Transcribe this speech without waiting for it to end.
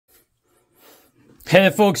Hey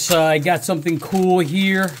folks, I got something cool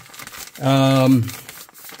here. As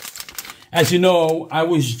you know, I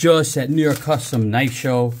was just at New York Custom Knife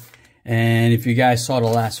Show, and if you guys saw the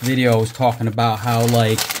last video, I was talking about how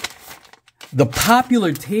like the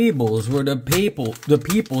popular tables were the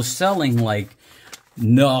people selling like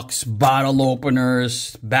nooks, bottle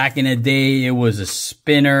openers. Back in the day, it was a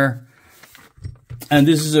spinner, and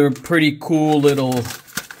this is a pretty cool little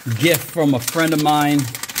gift from a friend of mine.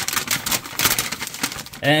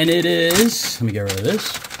 And it is, let me get rid of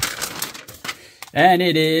this. And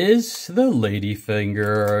it is the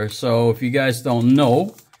Ladyfinger. So if you guys don't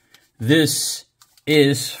know, this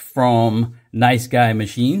is from Nice Guy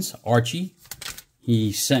Machines, Archie.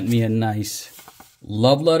 He sent me a nice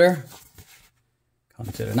love letter. Come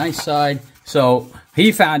to the nice side. So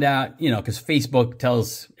he found out, you know, because Facebook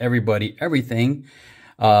tells everybody everything.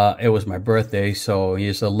 It was my birthday, so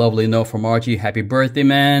here's a lovely note from Archie. Happy birthday,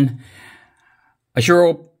 man. I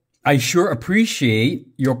sure appreciate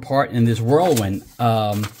your part in this whirlwind.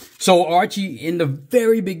 So Archie, in the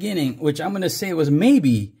very beginning, which I'm going to say was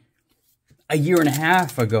maybe a year and a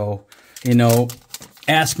half ago, you know,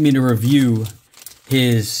 asked me to review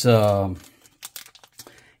his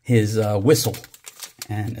whistle.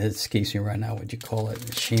 And it escapes me right now what you call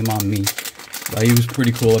it. Shame on me. But he was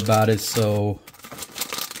pretty cool about it. So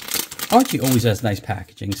Archie always has nice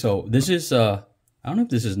packaging. So this is I don't know if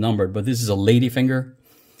this is numbered, but this is a Ladyfinger.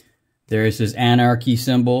 There's his anarchy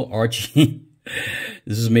symbol, Archie.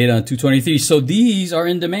 This is made on 223. So these are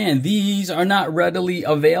in demand. These are not readily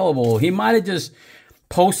available. He might have just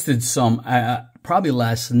posted some probably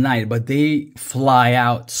last night, but they fly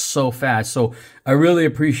out so fast. So I really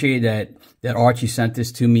appreciate that Archie sent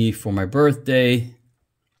this to me for my birthday.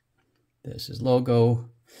 There's his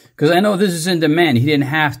logo. Because I know this is in demand. He didn't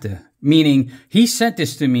have to. Meaning, he sent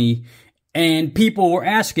this to me, and people were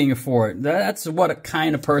asking for it. That's what a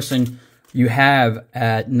kind of person you have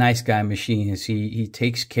at Nice Guy Machines. He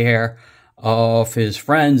takes care of his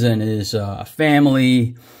friends and his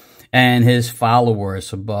family and his followers.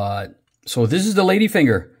 So this is the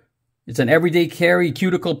Ladyfinger. It's an everyday carry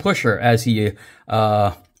cuticle pusher, as he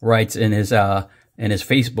writes in his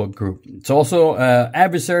Facebook group. It's also an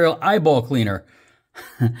adversarial eyeball cleaner.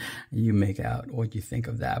 You make out what you think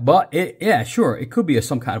of that. But yeah, sure, it could be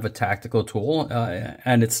some kind of a tactical tool,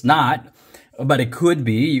 and it's not, but it could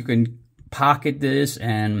be. You can pocket this,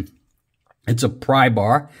 and it's a pry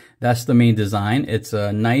bar. That's the main design. It's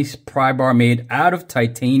a nice pry bar made out of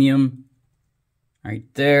titanium right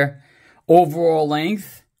there. Overall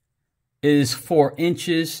length is 4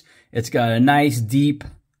 inches. It's got a nice deep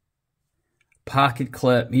pocket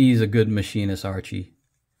clip. He's a good machinist, Archie.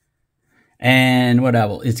 And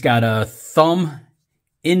whatever, it's got a thumb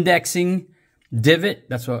indexing divot.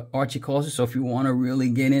 That's what Archie calls it. So if you want to really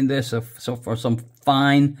get in this, so for some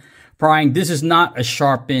fine prying, this is not a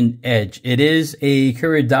sharpened edge. It is a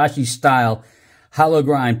Kuridashi style hollow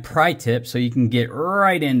grind pry tip. So you can get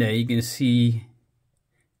right in there. You can see,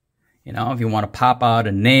 you know, if you want to pop out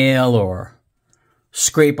a nail or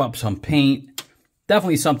scrape up some paint,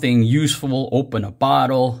 definitely something useful. Open a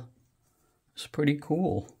bottle. It's pretty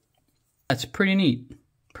cool. That's pretty neat.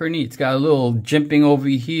 Pretty neat. It's got a little jimping over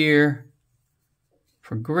here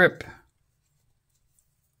for grip.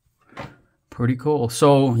 Pretty cool.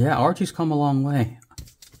 So, yeah, Archie's come a long way.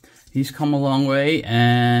 He's come a long way,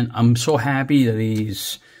 and I'm so happy that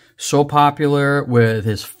he's so popular with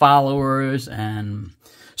his followers, and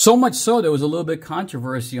so much so there was a little bit of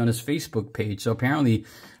controversy on his Facebook page. So apparently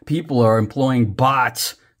people are employing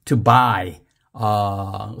bots to buy,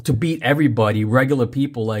 to beat everybody, regular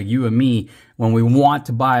people like you and me, when we want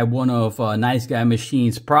to buy one of Nice Guy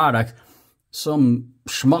Machines products. Some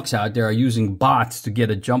schmucks out there are using bots to get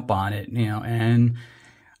a jump on it, you know, and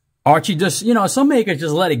Archie just, you know, some makers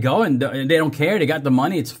just let it go and they don't care. They got the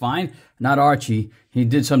money. It's fine. Not Archie. He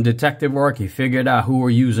did some detective work. He figured out who were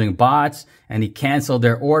using bots, and he canceled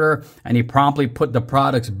their order, and he promptly put the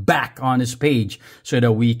products back on his page so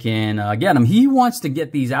that we can get them. He wants to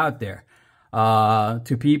get these out there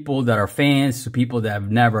to people that are fans, to people that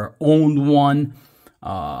have never owned one,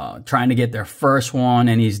 trying to get their first one,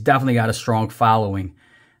 and he's definitely got a strong following,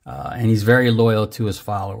 and he's very loyal to his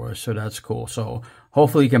followers, so that's cool. So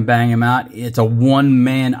hopefully you can bang him out. It's a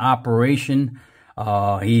one-man operation.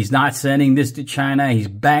 He's not sending this to China. He's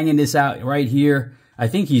banging this out right here. I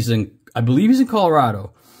believe he's in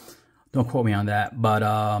Colorado. Don't quote me on that. But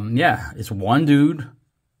yeah, it's one dude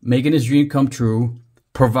making his dream come true,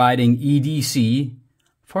 providing EDC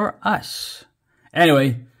for us.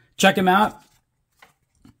 Anyway, check him out.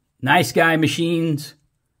 Nice Guy Machines.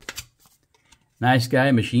 Nice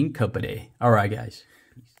Guy Machine Company. All right, guys.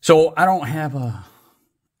 So I don't have a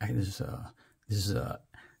this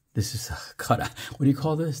is a cut. What do you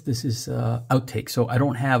call this? This is outtake. So I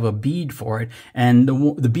don't have a bead for it, and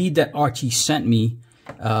the bead that Archie sent me,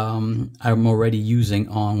 I'm already using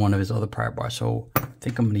on one of his other pry bars. So I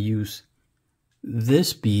think I'm going to use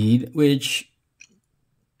this bead, which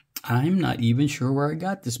I'm not even sure where I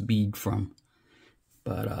got this bead from,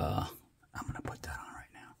 but I'm going to put that on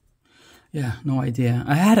right now. Yeah, no idea.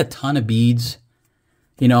 I had a ton of beads,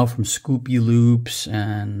 you know, from Scoopy Loops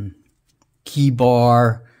and Key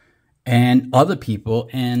Bar and other people,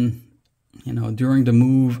 and you know, during the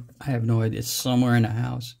move, I have no idea. It's somewhere in the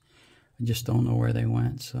house. I just don't know where they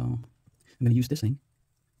went. So I'm gonna use this thing.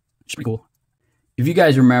 It's pretty cool. If you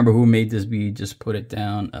guys remember who made this bead, just put it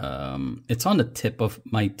down. It's on the tip of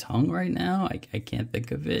my tongue right now. I can't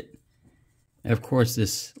think of it. And of course,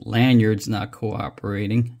 this lanyard's not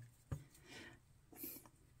cooperating.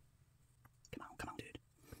 Come on, dude.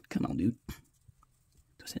 Come on, dude.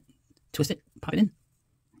 Twist it, pop it in.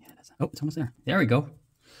 Yeah, oh, it's almost there. There we go.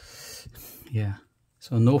 Yeah,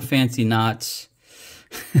 so no fancy knots.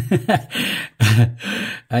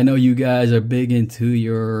 I know you guys are big into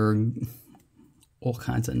your all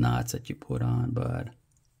kinds of knots that you put on, but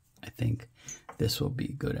I think this will be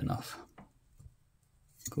good enough.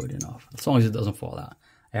 Good enough, as long as it doesn't fall out.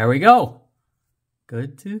 There we go.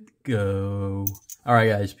 Good to go. All right,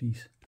 guys, peace.